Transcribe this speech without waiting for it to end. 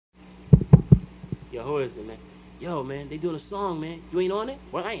Yo, who is it, man? Yo, man, they doing a song, man. You ain't on it?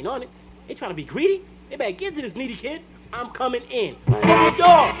 Well, I ain't on it. They trying to be greedy. They better give to this needy kid. I'm coming in. Open the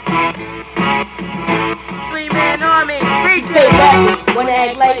door. 3-man army. Stay backwards, wanna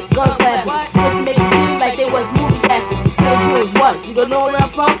act like gun clappers. Just make it seem like they was movie actors. No Jews, what? You don't know where I'm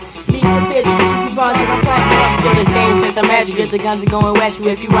from? Me and the bitch, you run to the platform. Still this game since I'm at you. Get the guns are going wet you.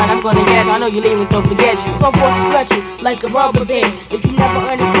 If you run, I'm gonna get you. I know you're leaving, so forget you. So forth to stretch you like a rubber band. If you never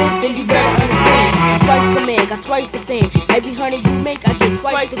understand, then you better understand. Twice the man, got twice the thing. Every honey you make, I get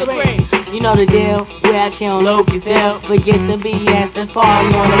twice the grain. You know the deal, we're out here on Loki's Hill. Forget the BS, that's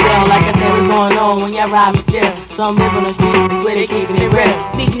party on the rail. Like I said, what's going on when y'all rob me still? Some live on the streets, where they keeping it real.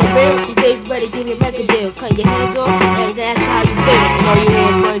 Speaking of real, these days better give me a record deal. Cut your hands off, and that's how you feel. You know you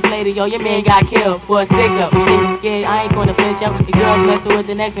hear first lady, yo, your man got killed for a stick up. You think you scared, I ain't gonna flinch up. The girls messing with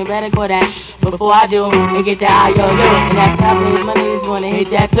the next man, better call that before I do. And get that IOU. And after I pay money, just wanna hit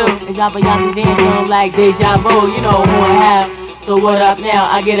that too. And drop a young dance on like deja vu, you know who I have. So what up now?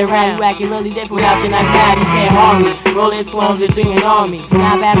 I get around, you acting really different without your knife down. You can't harm me. Rolling swarms and thinking on me. When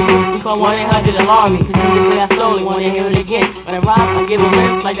I bad you call 1-800 alarm me. Cause you say I slowly wanna hear it again. When I rhyme, I give a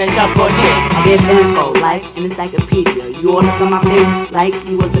lift like that jump for a chick. I give info like an encyclopedia. You all look on my face like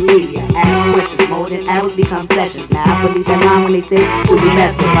you was the media. Ask questions, more than hours become sessions. Now I believe that line when they say, who you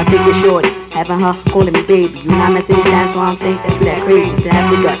mess with? I think it's shorty, having her calling me baby. You not meant to be down, so I don't think that you that crazy to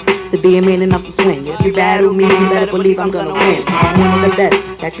have the guts to be a man enough to swing. If you battle me, you better believe I'm gonna win. I'm one of the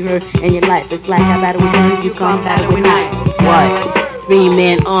best that you heard in your life. It's like I battle with guns, you come battle with knives. What?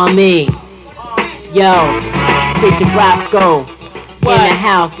 3-man army. Yo, Preachman Roscoe. In the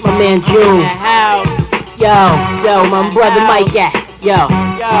house, my man June. Yo, my brother Mike at. Yo.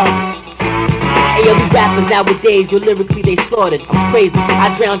 Hey, yo, these rappers nowadays, yo, lyrically they slaughtered. I'm crazy.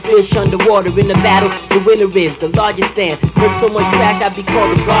 I drown fish underwater in the battle. The winner is the largest stand. Heard so much trash, I be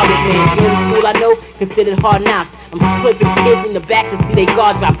called the garbage man. The only school I know considered hard knocks. I'm flipping kids in the back to see they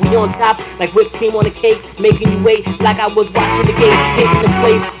guard drop. We on top like whipped cream on a cake, making you wait like I was watching the game. Hitting the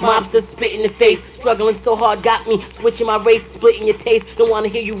place, mobsters spit in the face. Struggling so hard got me switching my race, splitting your taste. Don't wanna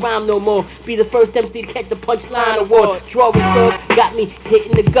hear you rhyme no more. Be the first MC to catch the punchline award. Drawing sword got me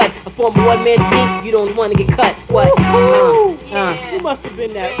hitting the gut. I form a one-man team, you don't wanna get cut. What? You must have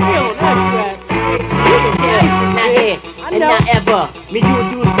been that real. That's Not here and not ever. Me you would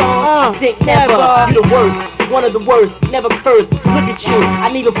do a song, I think never. You the worst, one of the worst, never curse. Look at you, I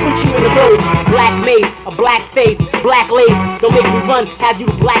didn't even put you in the verse. Black mace, a black face, black lace. Don't make me run, have you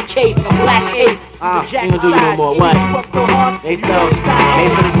the black chase, a black ace. Ain't gonna do you no more, what? They still,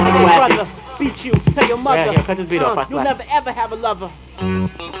 Mason is one of the wackest. Beat you, tell your mother. Yeah, cut this beat off, I you'll slap. never ever have a lover.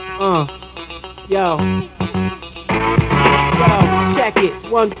 Yo, check it,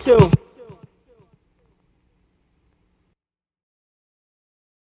 1, 2.